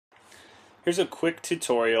Here's a quick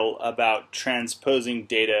tutorial about transposing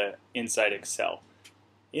data inside Excel.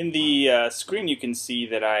 In the screen you can see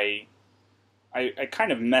that I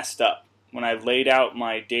kind of messed up. When I laid out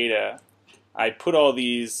my data, I put all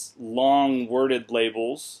these long worded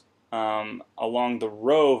labels along the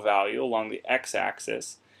row value, along the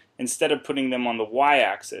x-axis, instead of putting them on the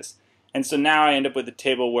y-axis. And so now I end up with a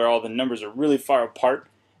table where all the numbers are really far apart,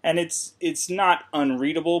 and it's not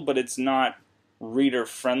unreadable, but it's not reader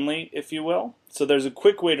friendly, if you will. So there's a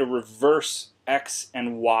quick way to reverse X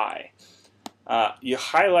and Y. You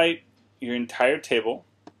highlight your entire table.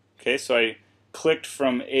 Okay, so I clicked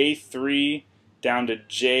from A3 down to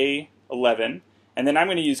J11, and then I'm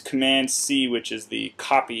going to use Command C, which is the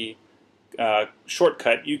copy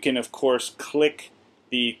shortcut. You can of course click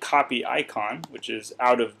the copy icon, which is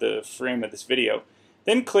out of the frame of this video,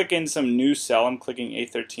 then click in some new cell. I'm clicking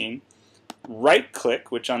A13. Right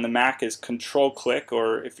click, which on the Mac is control click,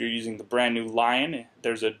 or if you're using the brand new Lion,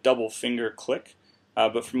 there's a double finger click,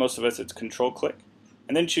 but for most of us it's control click.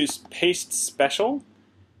 And then choose paste special,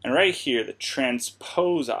 and right here the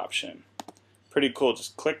transpose option. Pretty cool.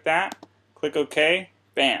 Just click that, click OK,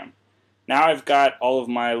 bam. Now I've got all of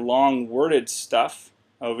my long worded stuff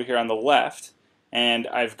over here on the left, and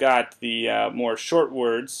I've got the more short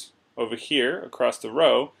words over here across the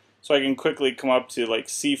row. So I can quickly come up to like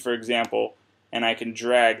C, for example, and I can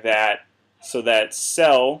drag that so that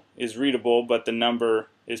cell is readable but the number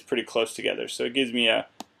is pretty close together. So it gives me a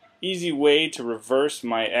easy way to reverse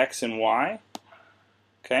my X and Y.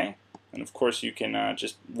 Okay, and of course you can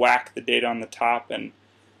just whack the data on the top and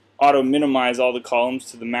auto minimize all the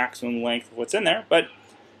columns to the maximum length of what's in there. But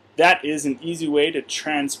that is an easy way to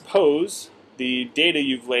transpose the data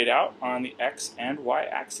you've laid out on the X and Y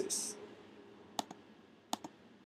axis.